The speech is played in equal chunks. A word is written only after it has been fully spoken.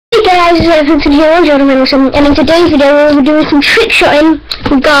guys, it's Vincent here, I'm Jordan Wilson, and in today's video we'll be doing some trick shotting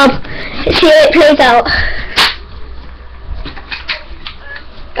with Garb. Let's see how it plays out.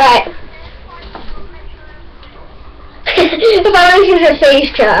 Right. If I want to use a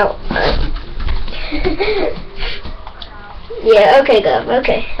face shot. Yeah, okay Garb,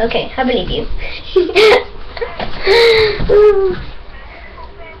 okay, I believe you.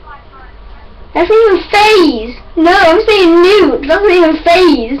 That's not even phase! No, I'm saying nude, that's not even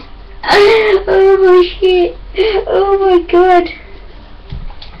phase! Oh my shit! Oh my god!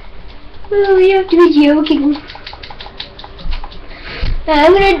 Oh, you have to be joking.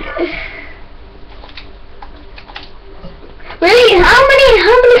 I'm gonna... Really? How many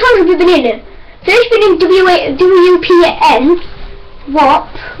times have you been in it? First been in WPN, WAP,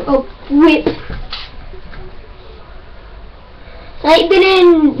 or WHIP. Like been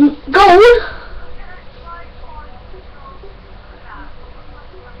in Gold.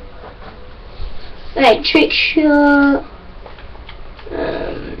 Right, trick shot.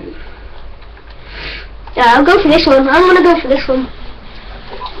 Yeah, I'll go for this one. I'm gonna go for this one.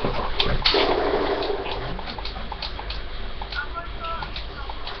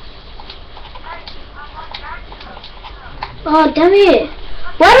 Oh damn it!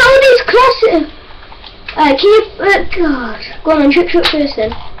 Why are all these classes? Can you? God, go on, trick shot first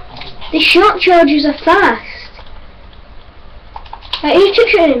then. The shot charges are fast. Right, who's trick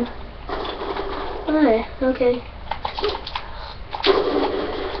shotting? Oh, okay.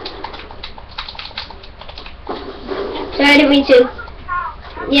 Sorry, I didn't mean to.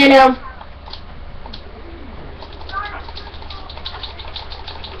 Yeah, no.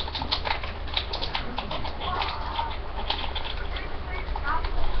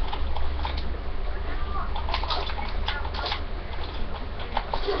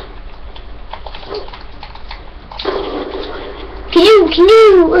 Can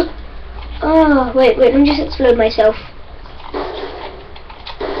you? Oh, wait, let me just explode myself.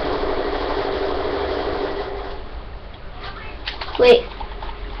 Wait.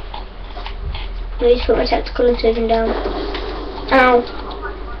 Let me just put my tactical insertion down. Ow.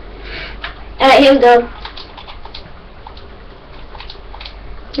 Alright, here we go.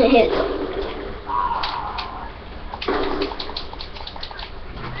 Here we go.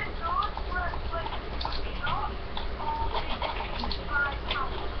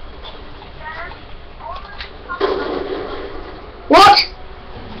 What?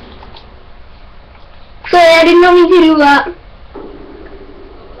 Sorry, I did not mean to do that.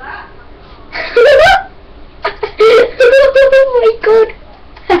 Oh my god.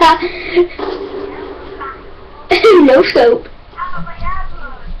 No scope.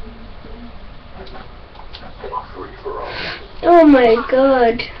 Oh my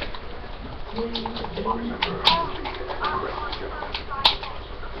god.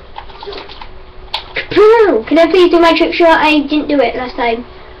 Can I please do my trick shot? I didn't do it last time.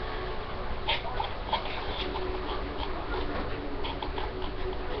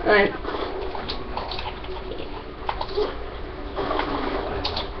 Alright.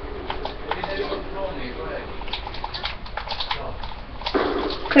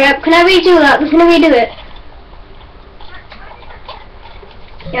 Crap, can I redo that? Can I redo it?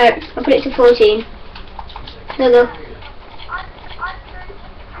 Yeah, I'll put it to 14. There we go.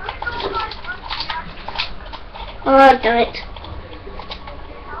 Oh damn it!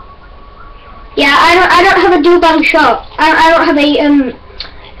 Yeah, I don't have a dual bang shot. I don't have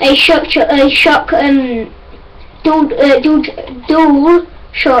a shock dual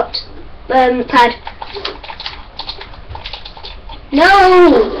shot pad. No!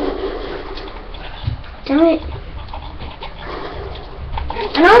 Damn it!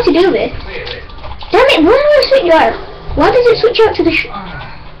 I know how to do this. Damn it! Why do I switch out? Why does it switch out to the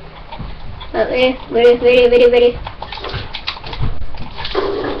ready.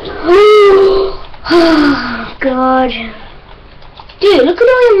 Oh god. Dude, look at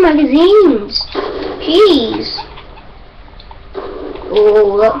all your magazines. Jeez.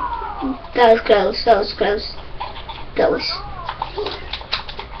 Oh, that was close.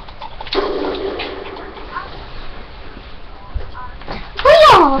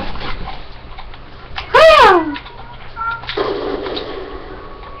 Hiya!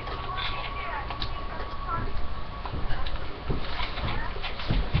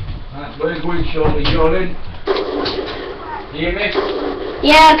 Where's going shortly, Jordan? You hear me?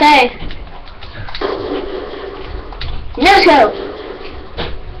 Yeah, okay. No scope.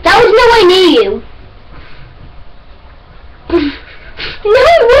 That was nowhere near you. No,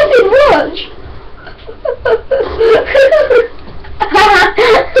 it wasn't. Watch.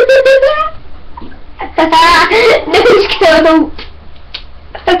 No scope.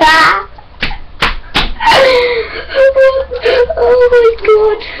 Oh my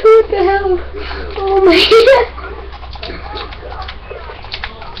god, what the hell? Oh my god.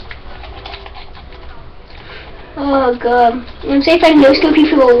 Oh god. I'm safe I no scoping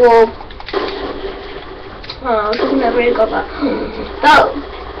through a wall. Oh, I should have really got that. Oh!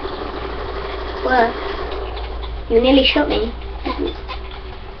 What? You nearly shot me.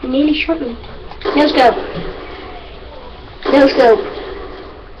 You nearly shot me. No scope. No scope.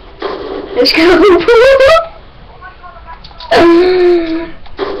 No scope.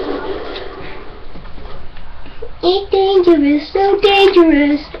 It's dangerous, so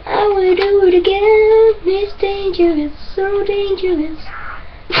dangerous. I wanna do it again. It's dangerous, so dangerous.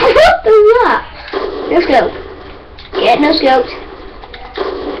 What the that? No scope. Get no scoped.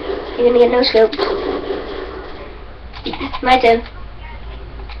 You're gonna get no scoped. My turn.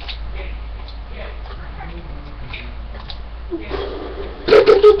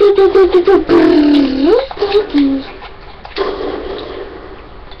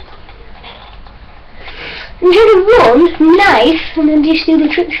 I'm trying to run, knife, and then just do the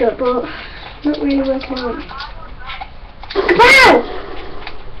trick shot, but not really working out. Kapow!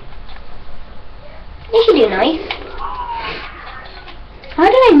 You should do knife. How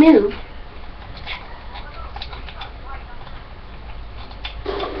did I move?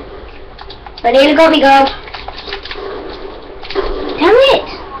 I nearly got me, girl. Damn it!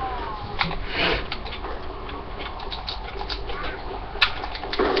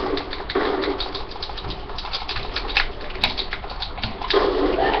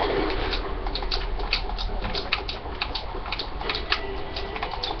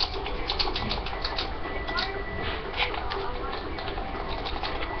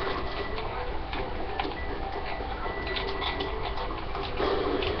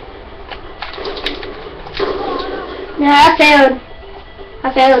 No, I failed. I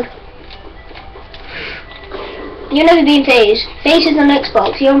failed. You're never being phased. Phase is on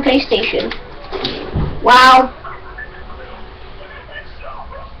Xbox, you're on PlayStation. Wow.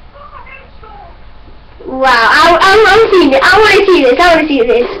 Wow, I'm seeing it. I want to see this. I want to see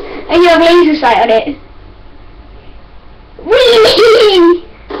this. And you have laser sight on it. Whee!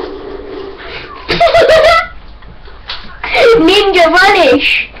 Ninja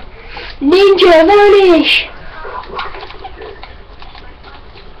vanish! Ninja vanish!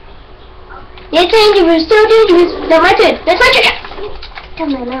 It's dangerous, so dangerous. No, my turn. That's my turn.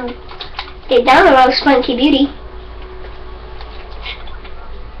 Come on now. Get down, or else Spunky Beauty.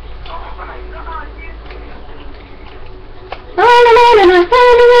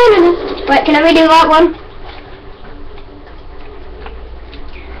 Right, can I redo that one?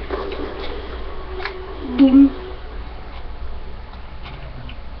 Doom.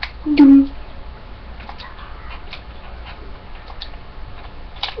 Doom.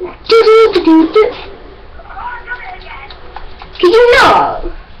 Can you not?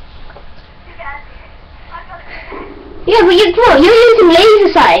 Yeah, but you're using laser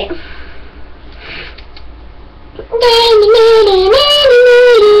sight.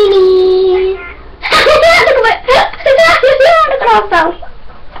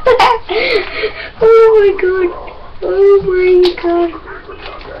 Oh my god. Oh my god.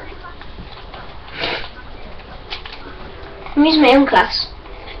 I'm using my own class.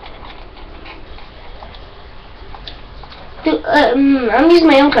 I'm using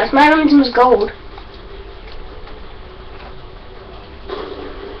my own class. My momentum was gold.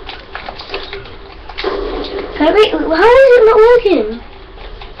 Can I wait? How is it not working?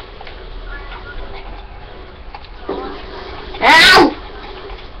 Ow!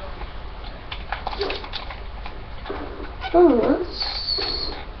 Oh, that's...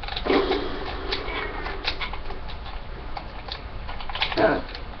 Oh.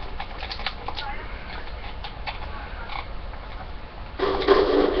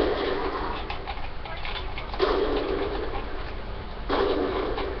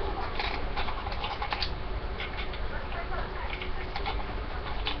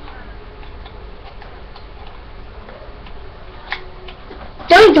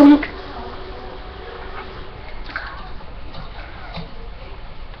 Don't dunk.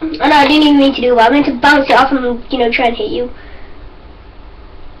 Oh no, I didn't even mean to do that. I meant to bounce it off and, you know, try and hit you.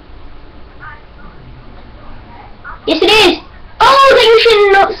 Yes, it is. Oh, that you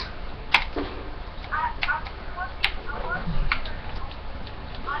shouldn't not.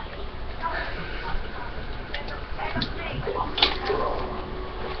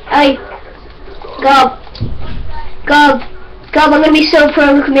 Hey, Gob, Gob, Gob, I'm gonna be so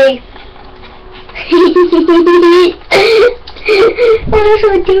pro. Look at me. Oh, that's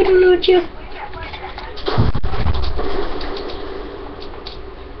what I do, don't you?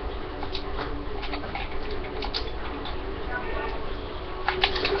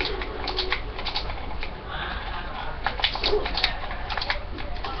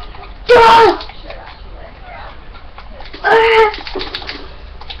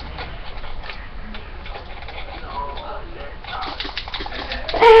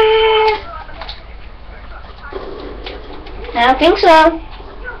 I don't think so.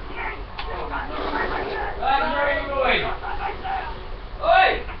 Where are you going?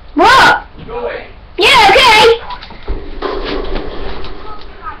 Oi! What? Go away. Yeah, okay.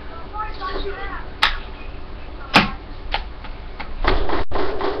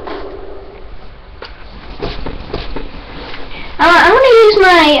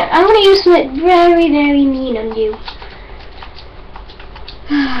 I'm gonna use something very, very mean on you.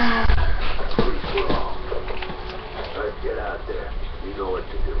 Let's get out there. You know what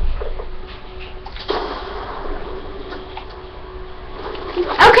to do.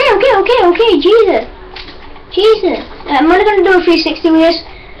 Okay, Jesus. I'm only gonna do a 360 with this.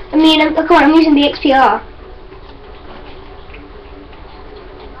 I mean, come on, I'm using the XPR.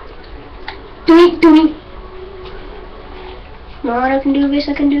 Doink. Come on, I can do this.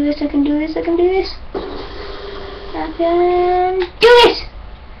 I can do this. I can do this. Do it!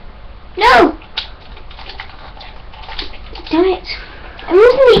 No! Damn it.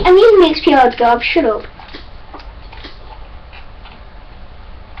 I'm using the XPR, Gob. Shut up.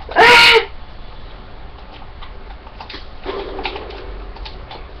 Ah!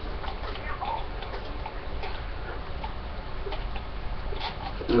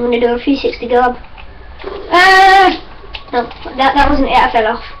 I'm gonna do a 360 Gob. No, that wasn't it, I fell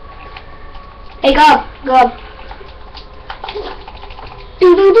off. Hey, Gob. Oh, God.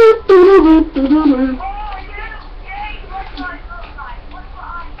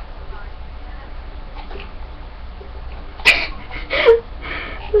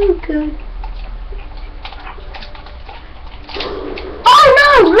 Oh, no!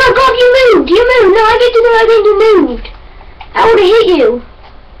 No, Gob, you moved! No, I get to know when you moved! I would've hit you!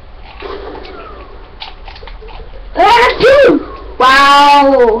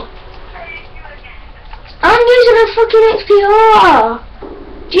 Wow! I'm using a fucking XPR!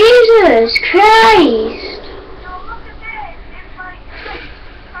 Jesus Christ!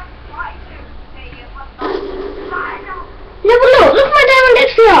 No, but look at my diamond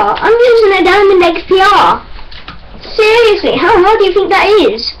XPR! I'm using a diamond XPR! Seriously, how hard do you think that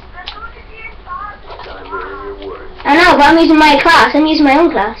is? I know, but I'm using my class. I'm using my own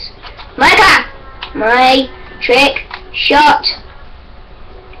class. My class! My trick shot.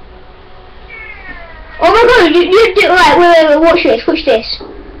 Oh my God! You do right. Wait. Watch this.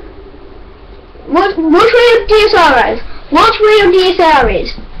 Watch where your DSR is. Watch where your DSR is.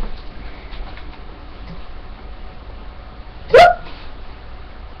 Whoop.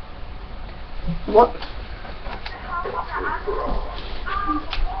 What?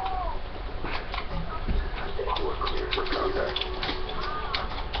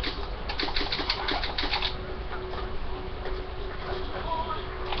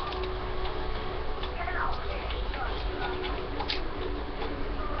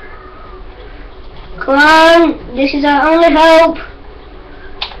 Come on, this is our only hope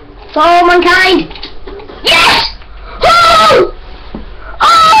for all mankind. Yes! Oh!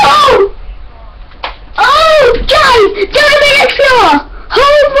 Oh! Oh, guys! Diamond XPR!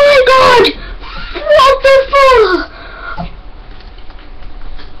 Oh my God! What the fuck?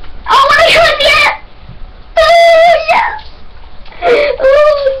 Oh my God, yeah! Oh yes!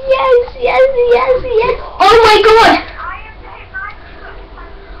 Oh yes! Oh my God!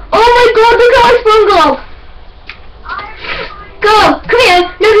 Oh my God, look how I spawned, Gob! Gob, come here!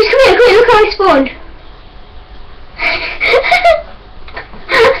 No, just come here, look how I spawned!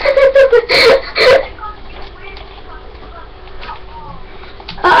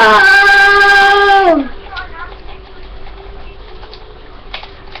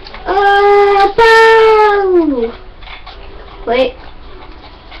 Bow! Wait.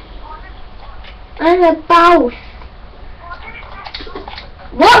 I'm a bow.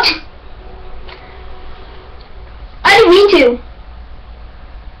 What? I didn't mean to.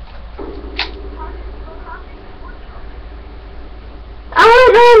 I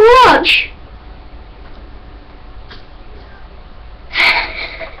don't know watch.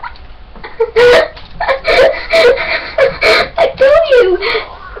 I told you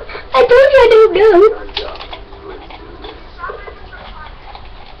I don't know.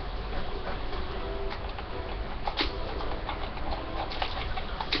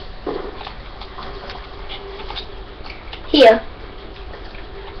 Here.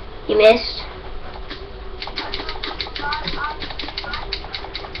 You missed.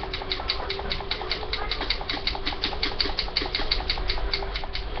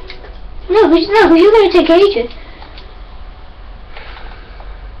 No, but you're gonna take ages.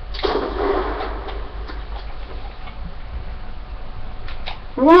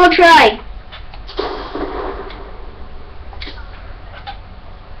 One more try.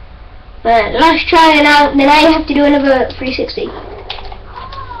 Right, last try and out, then I have to do another 360.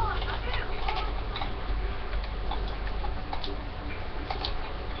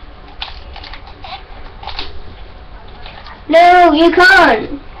 No, you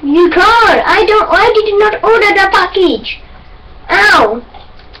can't. You can't. Why did you not order the package? Ow.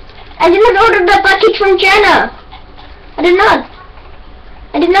 I did not order the package from China. I did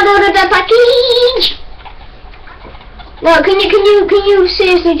not order the package. No, can you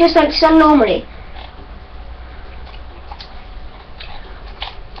seriously just like send normally?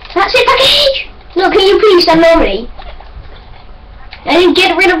 That's it, package. No, can you please send normally? I didn't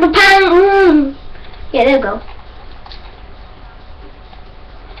get rid of the pan. Yeah, there we go.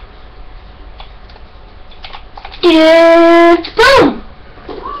 Boom!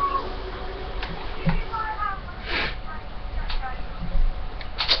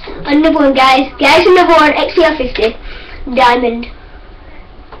 Another one, guys. Another one. XPR 50. Diamond.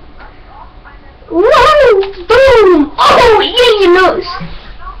 Whoa! Boom! Oh, yeah, you nuts!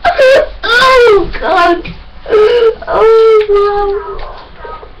 Oh, God! Oh, wow!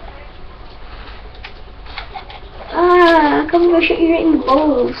 Ah, come here, shut you right in the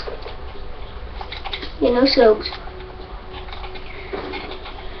balls. Yeah, no soaps.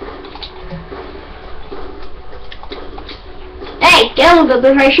 Hey, get on with it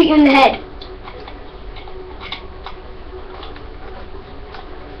before I shoot you in the head.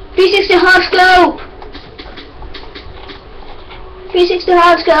 360 hard scope. 360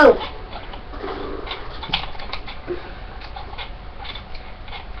 hard scope.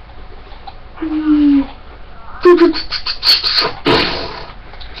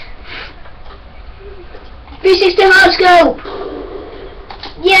 .360 hard scope.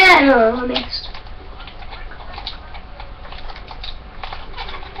 Yeah, no, I missed.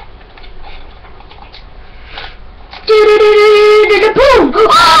 Boom!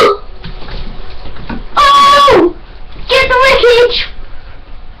 Oh! Oh! Get the wreckage!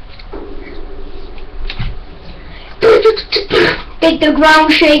 Make the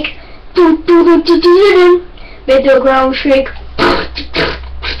ground shake. Make the ground shake.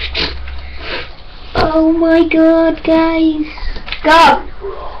 Oh my God, guys! Gob!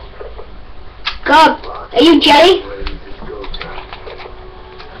 Gob, are you jelly?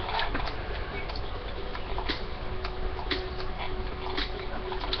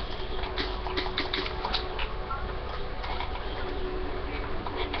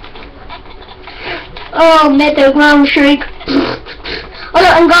 Oh, made the ground shake. Oh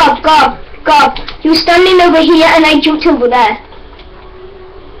no, and Gob, you were standing over here and I jumped over there.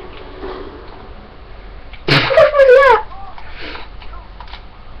 What was that?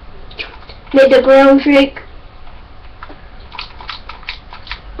 Made the ground shake.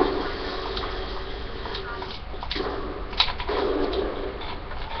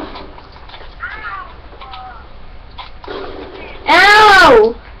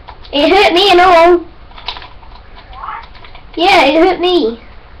 Ow! It hurt me and all. Yeah, it hurt me.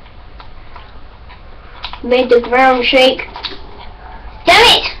 Made the ground shake. Damn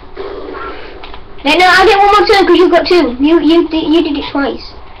it! No, I'll get one more turn because you've got two. You did it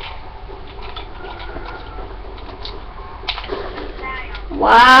twice.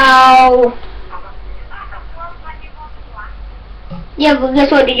 Wow. Yeah, but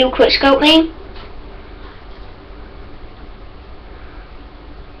guess what? Did you quick scope me?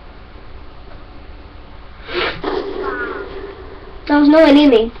 There was no one near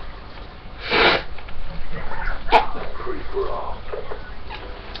me.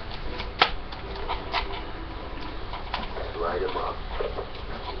 Light him up.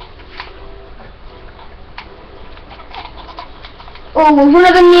 Oh, was one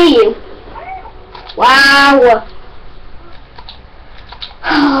of them near you? Wow.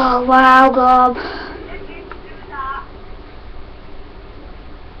 Oh, wow, Gob.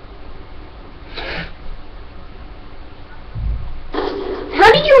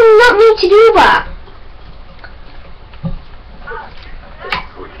 How did you not mean to do that?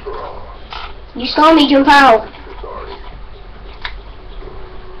 You saw me jump out.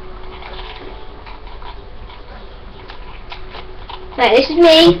 Right, this is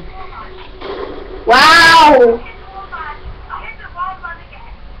me. Wow!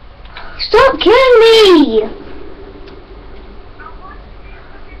 Stop killing me!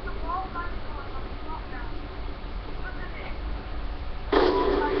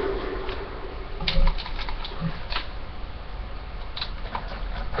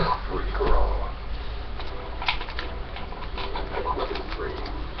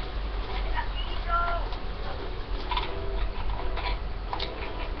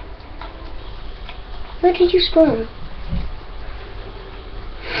 Where did you spawn?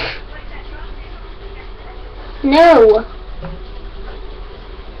 No.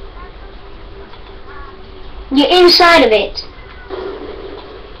 You're inside of it.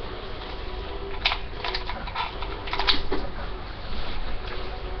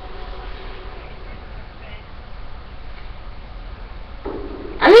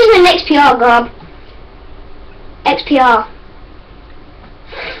 I'm using an XPR, Gob. XPR.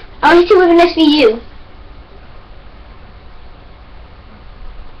 I'll hit it with an SVU.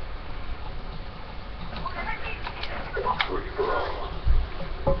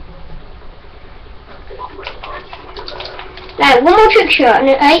 Right, one more trick shot, and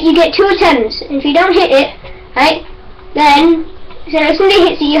right, you get 2 attempts. And if you don't hit it, right, then so if somebody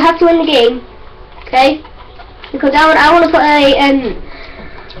hits it, you have to win the game. Okay? Because I want to put a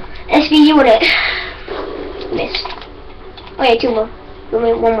SVU on it. Missed. Oh yeah, 2 more. One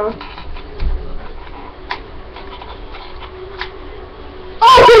more.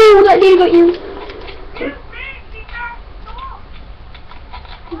 Oh, that didn't got you. Okay.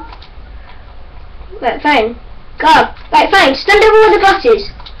 Right, fine. God. Right, fine. Stand over where the glass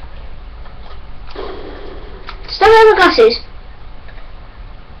is. Stand over the glasses.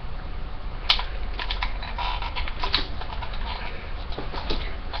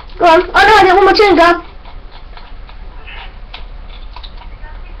 Go on. Oh no, I got one more turn, Gob.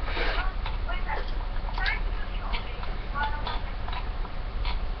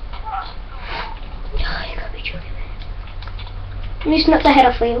 Let me snap the head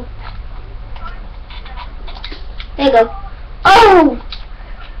off for you. There you go. Oh!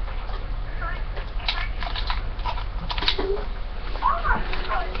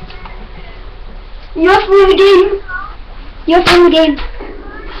 You have to win the game. You have to win the game.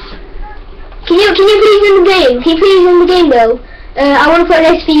 Can you please win the game? Can you please win the game though? I want to put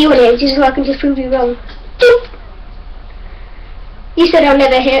an SVU on it just so I can just prove you wrong. Doop. You said I'll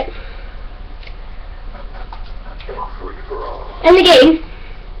never hit. In the game.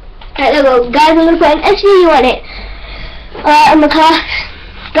 Right, there we go. Guys, I'm going to put an SVU on it. On the class.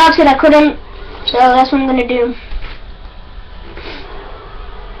 God said I couldn't. So that's what I'm going to do.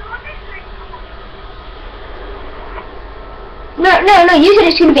 No, you said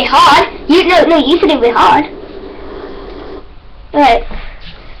it's going to be hard. You said it would be hard. Alright.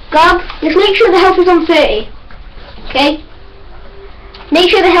 Gob, just make sure the health is on 30. Okay? Make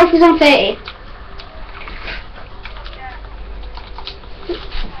sure the health is on 30.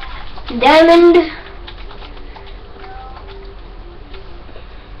 Diamond.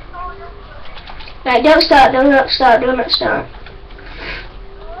 Right, don't start.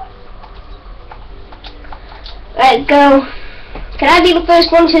 Right, go. Can I be the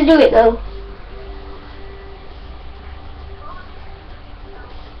first one to do it though?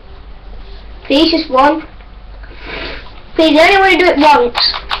 Please, just one. Please, I only want to do it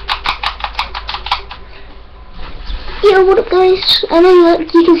once. Yeah, what up guys? I know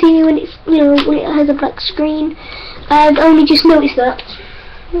that you can see me when it's, when it has a black screen. I've only just noticed that.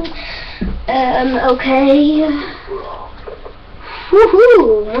 Okay.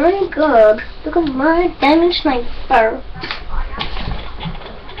 Woohoo! My god. Look at my diamond sniper.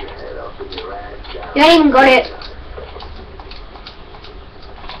 You ain't even got it.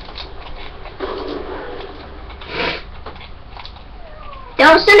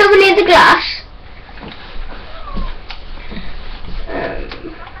 Don't stand over near the glass.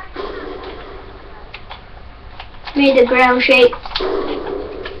 Made the ground shake.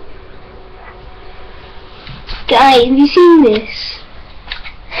 Guys, have you seen this?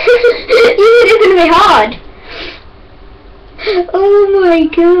 It's gonna be hard. Oh my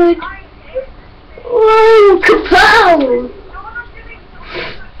god. Whoa, kapow!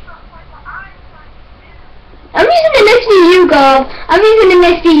 I'm using an SVU, Gob. I'm using an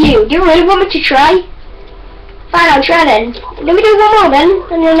SVU. Do you really want me to try? Fine, I'll try then. Let me do one more then.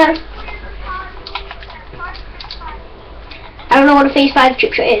 And then I don't know what a phase 5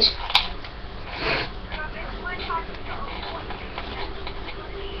 trick shot is.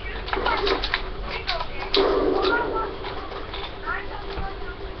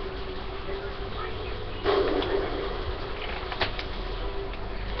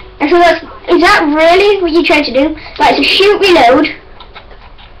 And so is that really what you tried to do? Right, so shoot, reload.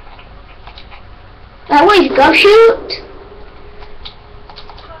 What is it, go shoot?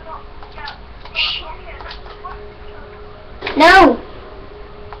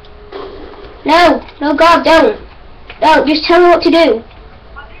 No, God, don't. No, just tell me what to do.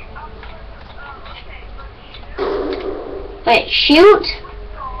 Right, shoot,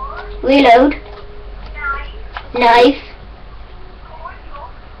 reload, knife.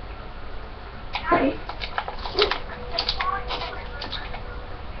 Right.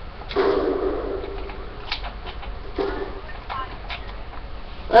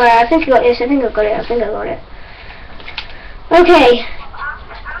 Alright, I think I got this. I think I got it. Okay.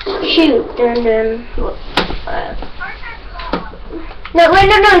 Shoot. Dun dun. No, wait,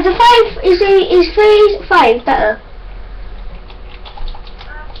 no. The 5 is 3 5 better.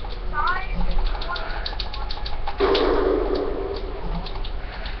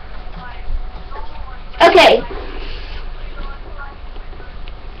 Okay.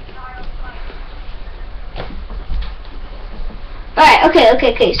 Alright,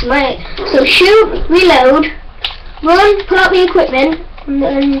 okay. So shoot, reload, run, pull out the equipment, and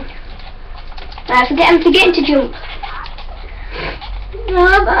then I'm forgetting to jump. No,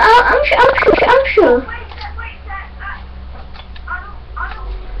 I'm sure.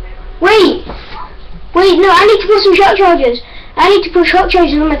 Wait, no, I need to put some shock charges. I need to put shock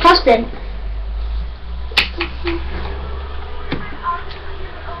charges on my class bin.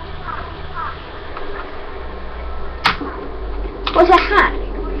 What's a hack?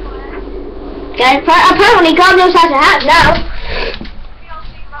 Okay, apparently God knows how to hack now.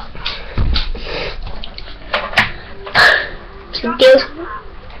 Some deals.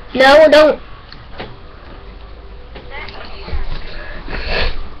 No, don't.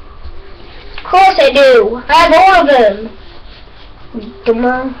 Of course I do. I have all of them.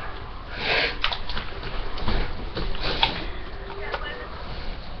 Dumber.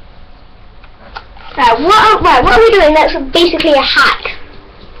 Right, what are we doing that's basically a hack?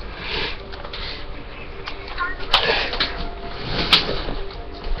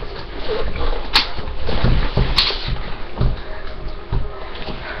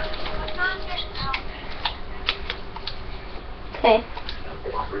 Okay.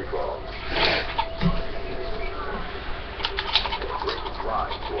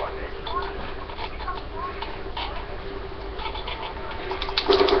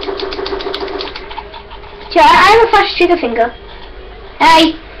 So I have a fast trigger finger.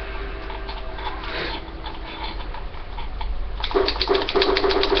 Hey!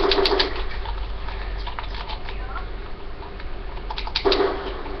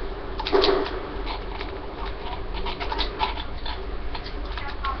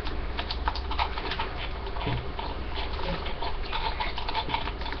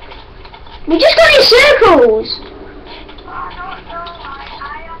 We just got in circles!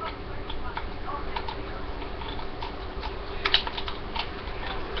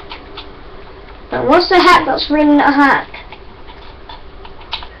 Now what's the hack that's really not a hack?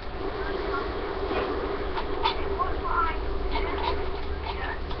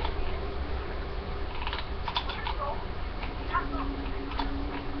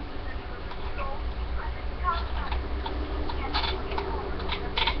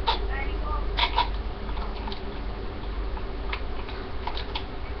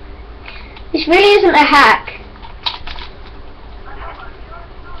 This really isn't a hack.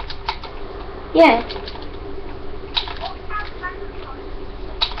 Yeah.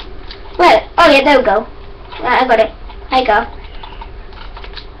 Wait, oh yeah, there we go. I got it. There you go.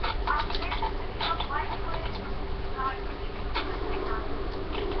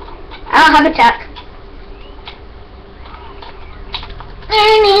 I don't have attack.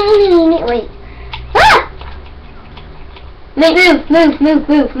 Wait. Ah!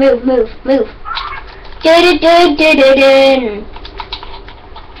 Move. Do-do-do-do-do-do.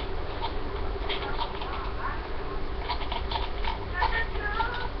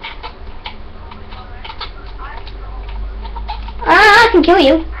 I can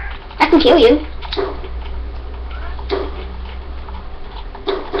kill you.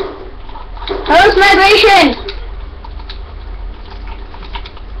 Host migration!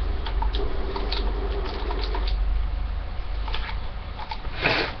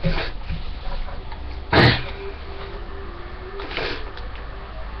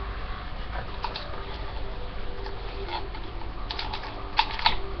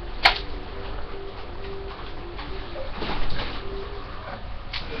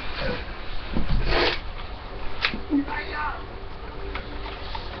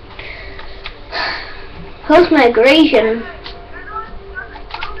 Host migration.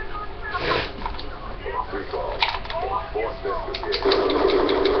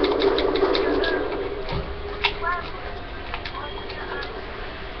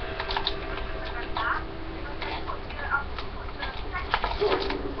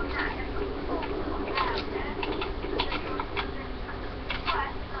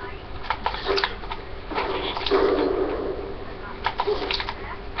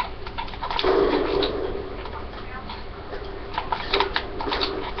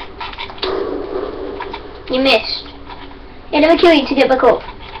 You missed. Yeah, let me kill you to get back up.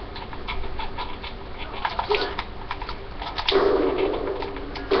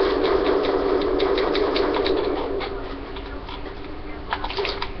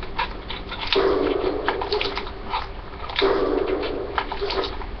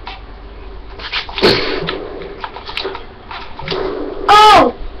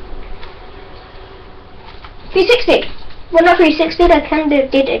 Oh! 360! Well, not 360, I kind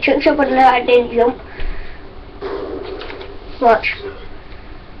of did a trick shot, but no, I didn't jump. Watch.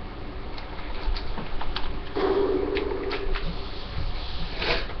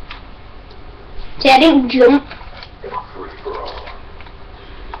 See, I didn't jump.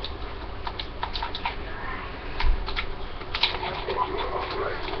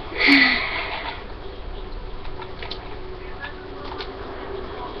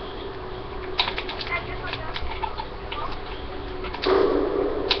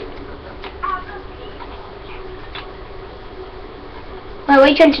 What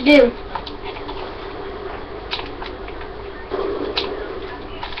are you trying to do?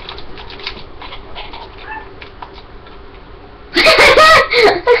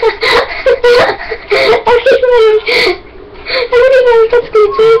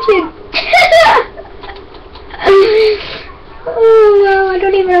 Oh wow, I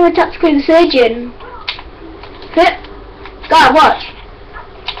don't even have a touchscreen surgeon. God, watch.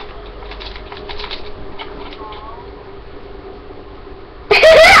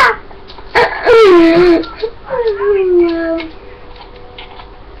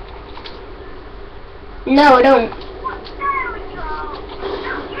 No, I don't.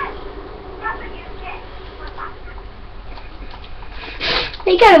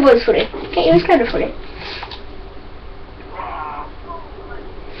 It kind of was funny. Okay, it was kind of funny.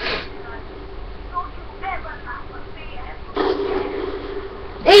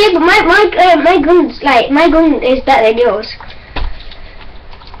 Yeah, but my gun's like my gun is better than yours.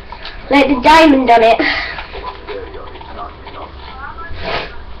 Like the diamond on it.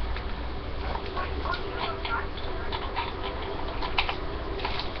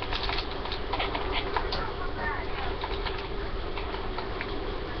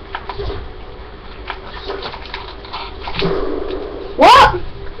 What?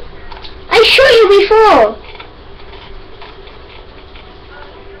 I shot you before.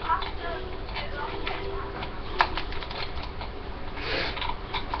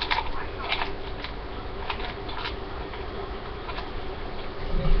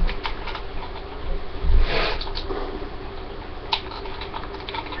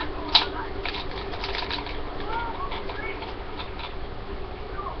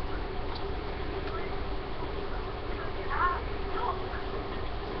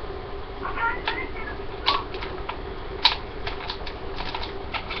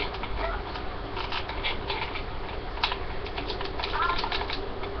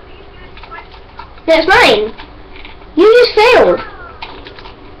 That's mine. You just failed.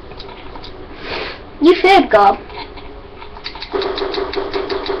 You failed, Gob.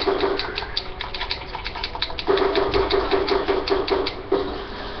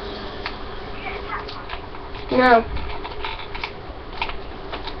 No.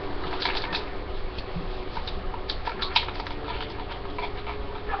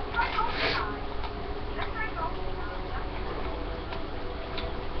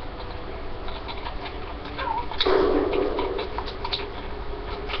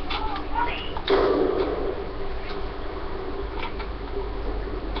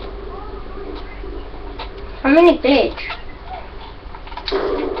 I'm in a glitch.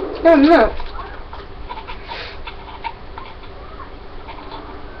 No, no.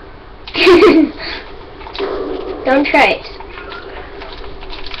 Don't try it.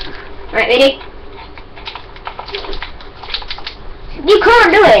 Right, ready? You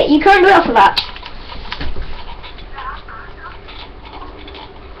can't do it. You can't do it off of that.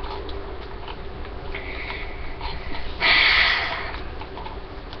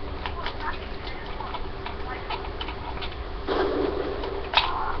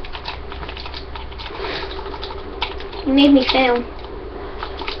 You made me fail.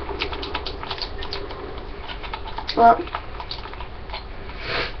 What?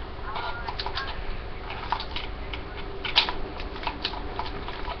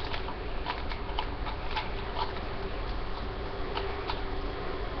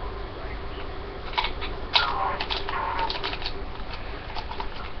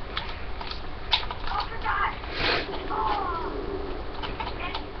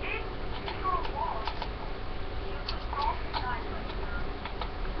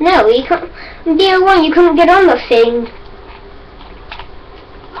 No, you can't. DO1, you couldn't get on the thing.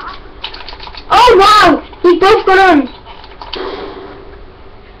 Oh wow! We both got on.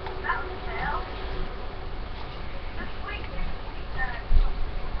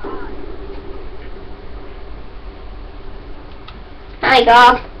 my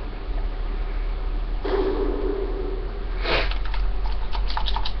god.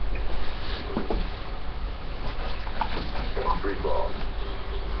 Free ball.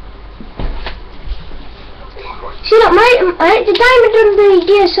 See, look, the diamond on the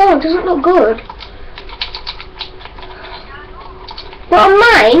DSO doesn't look good. But on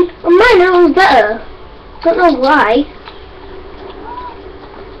mine it looks better. Don't know why.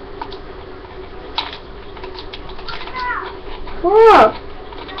 Oh.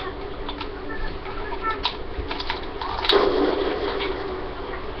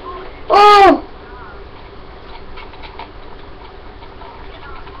 Oh.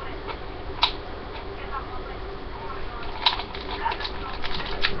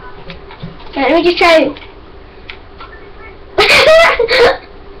 Let me just try.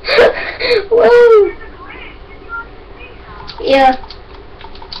 Whoa. Yeah.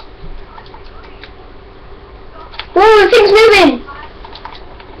 Whoa, the thing's moving.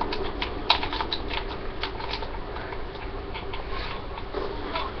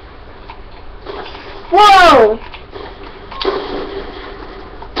 Whoa.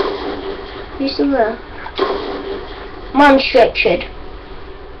 You still there? Man stretched.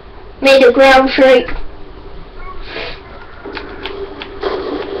 Made the ground shake.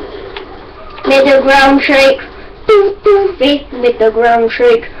 Made the ground shake. Doo doo doo. Made the ground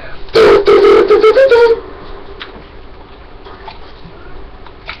shake. Doo doo doo doo doo doo.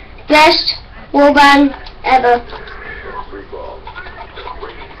 Best warband ever.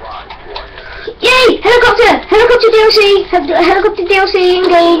 Yay! Helicopter! Helicopter DLC! Helicopter DLC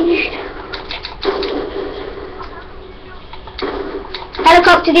engaged.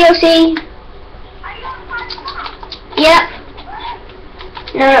 Helicopter DLC. Yep.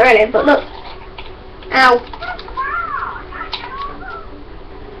 No, not really, but look. Ow.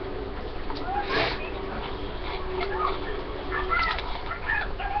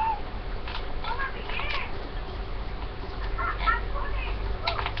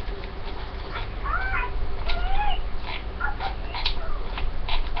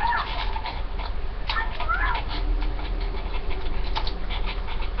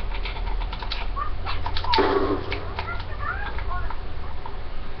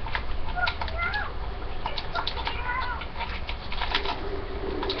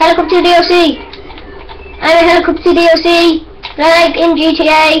 Helicopter DLC. I'm a helicopter DLC. Like in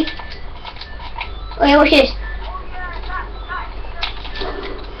GTA. Oh yeah, watch this.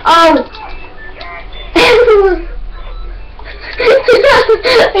 Oh.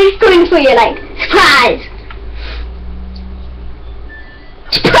 It's coming for you like surprise.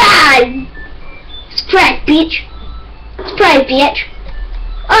 Surprise. Surprise, bitch. Surprise, bitch.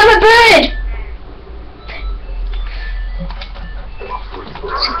 Oh, I'm a bird.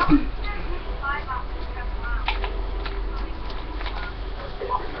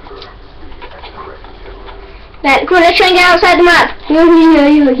 Right, come on, let's try and get outside the map. Yeah.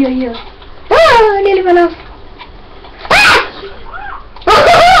 Oh, I nearly ran off. Ah!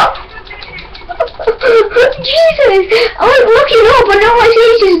 Jesus! I was looking up and all I see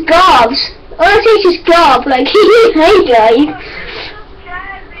is just gobs. All I see is just gob, like, hey guys.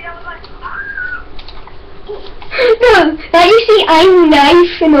 No, like you see I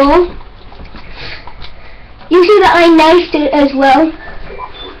knife and all. You see that I knifed it as well.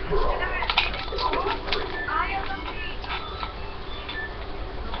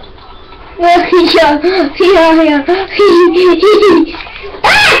 Yeah.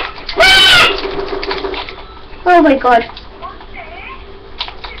 Oh my god.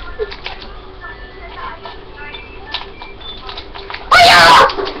 Oh yeah!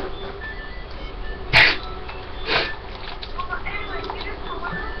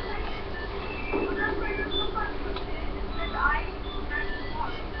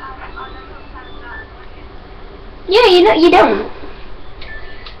 Yeah, you don't.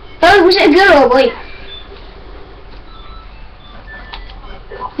 Oh, was it a girl or a boy?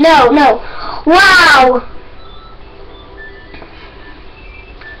 No. Wow!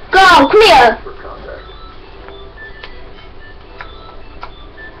 Go, come here!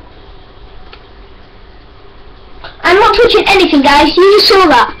 I'm not touching anything, guys. You just saw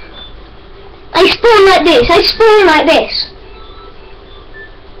that. I spawn like this.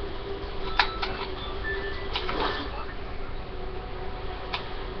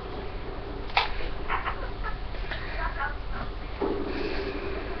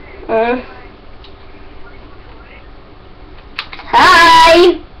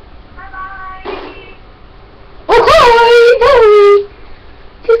 Hi! Oh, hi!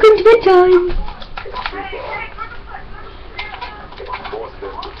 It's going to bedtime.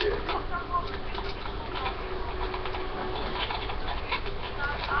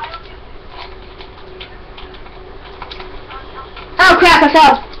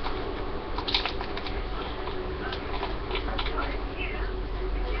 fell.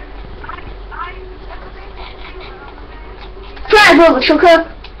 Surprise, mother trucker.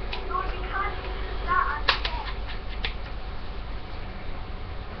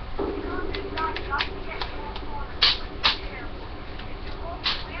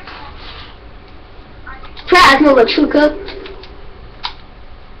 Surprise, mother trucker.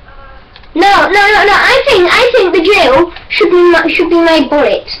 No. I think the drill should be made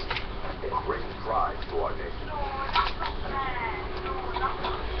bullets. Great pride to our nation.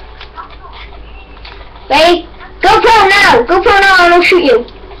 Ready? Go pro now! Go pro now and I'll shoot you.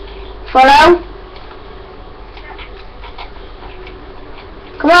 Follow.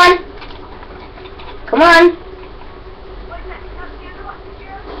 Come on. Come on.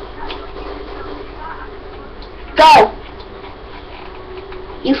 Go.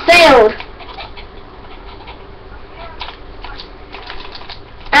 You failed.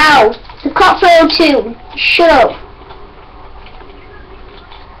 Ow. The cop failed too. Shut up.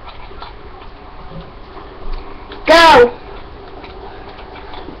 Go.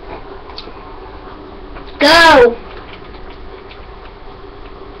 Go.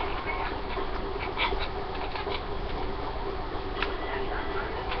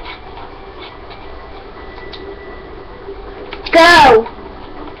 Go.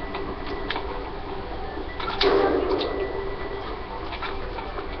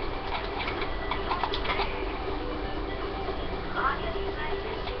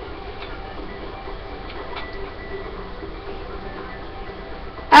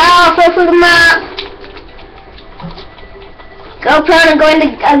 Oh, fall through the map. Go prone and go in the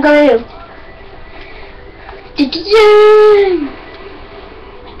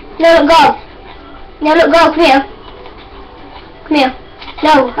No, look, go. No, look, go. Come here. Come here.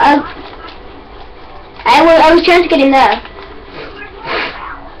 No, I was trying to get in there.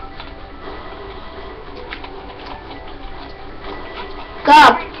 Go.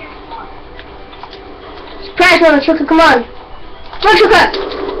 Surprise, mother trucker, come on. Come on, trucker.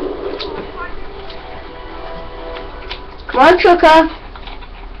 Come on, trucker.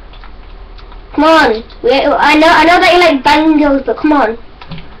 Come on. I know that you like bangles, but come on.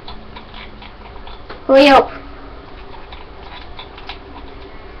 Hurry up.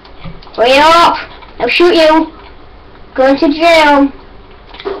 Hurry up. I'll shoot you. Going to jail.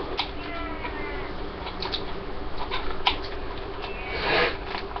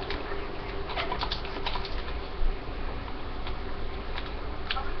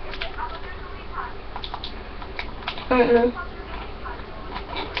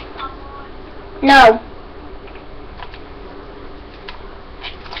 No.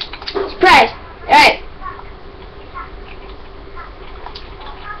 Surprise. Alright.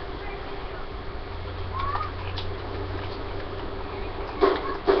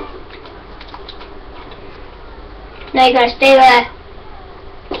 Now you're gonna stay there.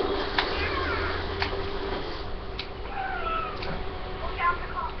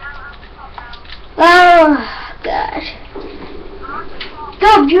 Oh, God.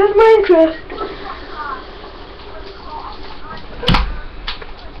 Stop, just Minecraft.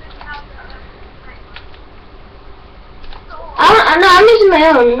 No, I'm using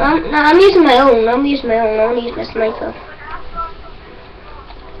my own. I'm using my own. I want to use my sniper.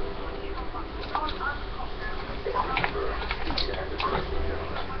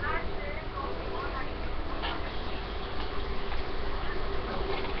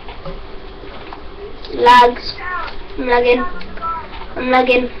 Lags. I'm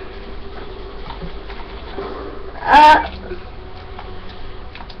lagging.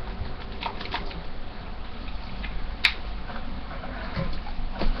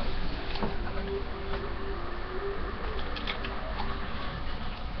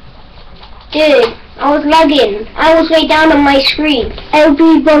 Dude, I was lagging. I was way down on my screen.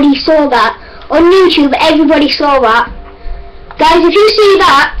 Everybody saw that. On YouTube, everybody saw that. Guys, if you see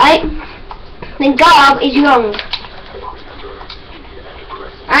that, then Garb is wrong.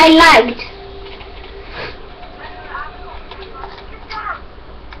 I lagged.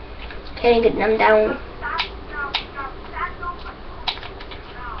 Okay, get them down.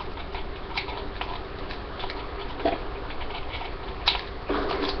 Okay.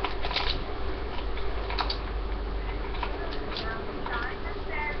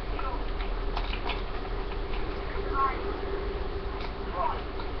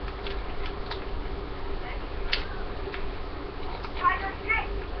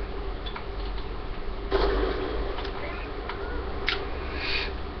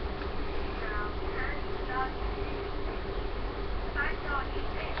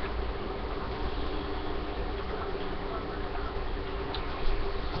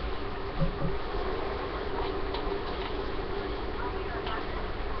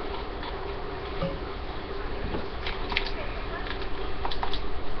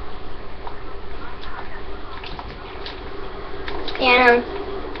 Yeah, I know.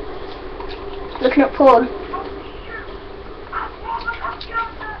 Looking at porn.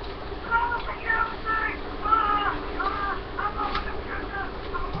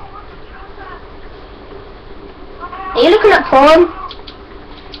 Are you looking at porn?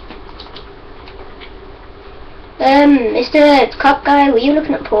 Mr. Cop guy, were you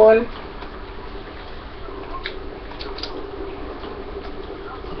looking at porn?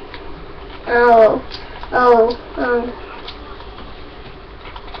 Oh,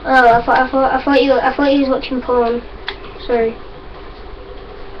 I thought you was watching porn. Sorry.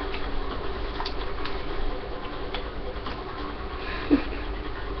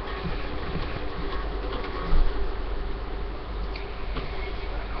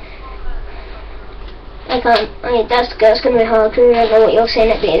 I can't. That's gonna be hard to remember what you're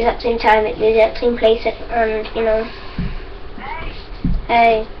saying at the exact same time, at the exact same place, and you know.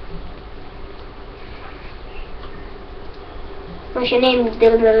 Hey. What's your name,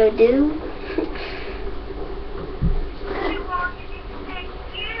 Diddle-Diddle-Doo?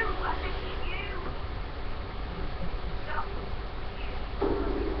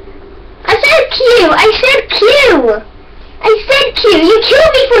 I said Q! You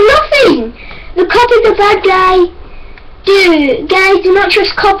killed me for nothing! The cop is the bad guy. Dude, guys, do not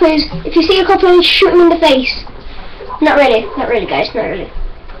trust coppers. If you see a copper, shoot him in the face. Not really, guys, not really.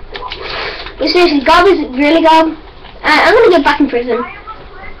 But seriously, Gob is really Gob. I'm gonna get back in prison.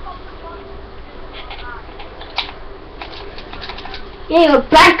 Yeah, you're a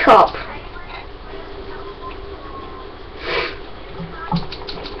bad cop.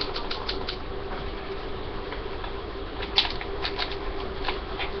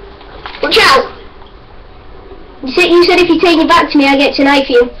 Watch out! You said if you take it back to me, I get to knife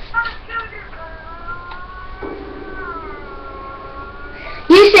you.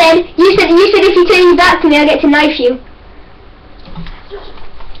 You said if you take it back to me, I get to knife you.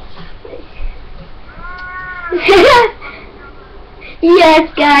 Yes,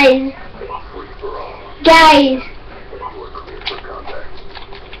 guys. Guys.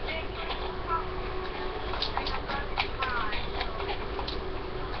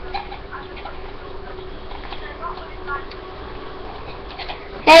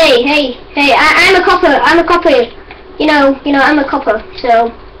 Hey, I'm a copper, you know, I'm a copper,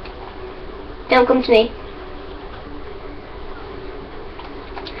 so don't come to me.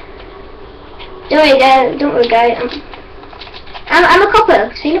 Don't worry, guys, I'm a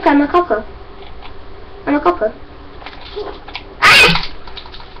copper, see, look, I'm a copper. Ah!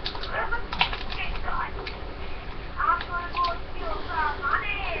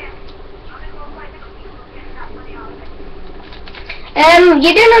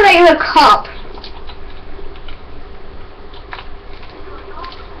 You don't know that you're a cop.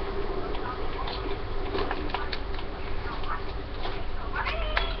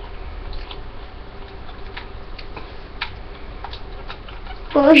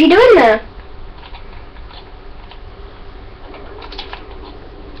 What was you doing there?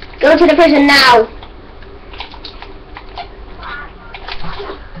 Go to the prison now.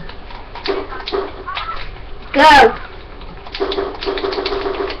 Go.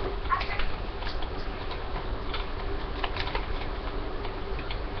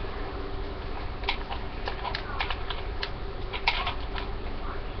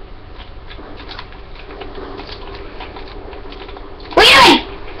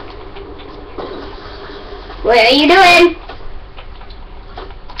 What are you doing?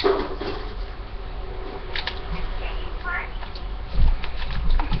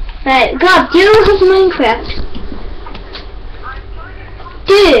 Right, God, do you have Minecraft?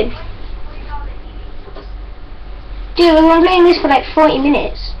 Dude, we've been playing this for like 40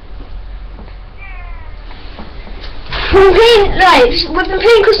 minutes. We've been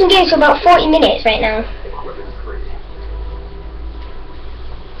playing custom games for about 40 minutes right now.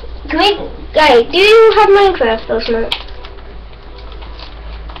 Guys, do you have Minecraft or something?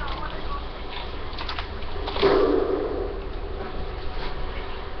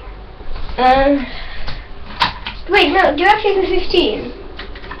 Wait, no, do you have FIFA 15?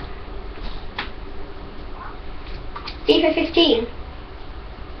 FIFA 15?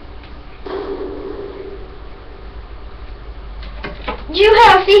 Do you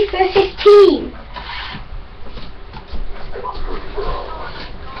have FIFA 15?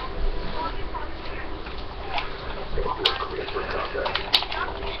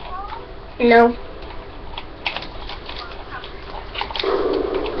 No.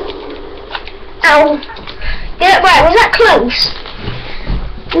 Ow. Yeah, right, was that close?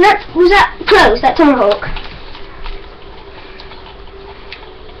 Was that close, that tomahawk?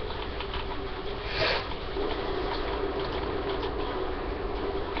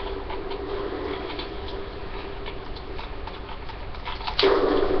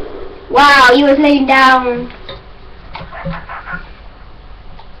 Oh, you was laying down.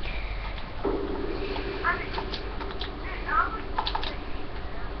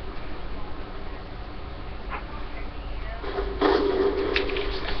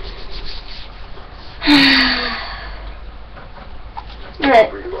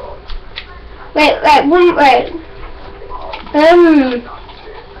 Right. Wait.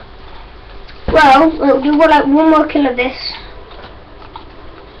 Well, we'll do like one more kill of this.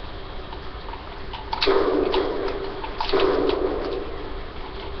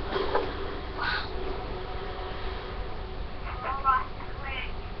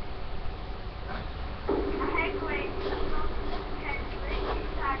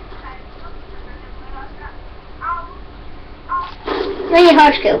 Really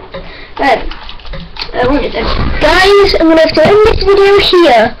hard skill. Right. Guys, I'm gonna have to end this video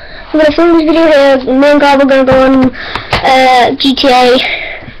here. I'm gonna film this video here. Me and Garb are gonna go on GTA.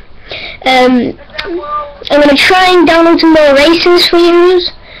 I'm gonna try and download some more races for you.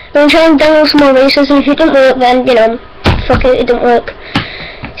 I'm gonna try and download some more races, and if it doesn't work, then you know, fuck it, it don't work.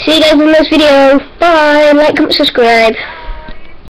 See you guys in the next video. Bye. Like, comment, subscribe.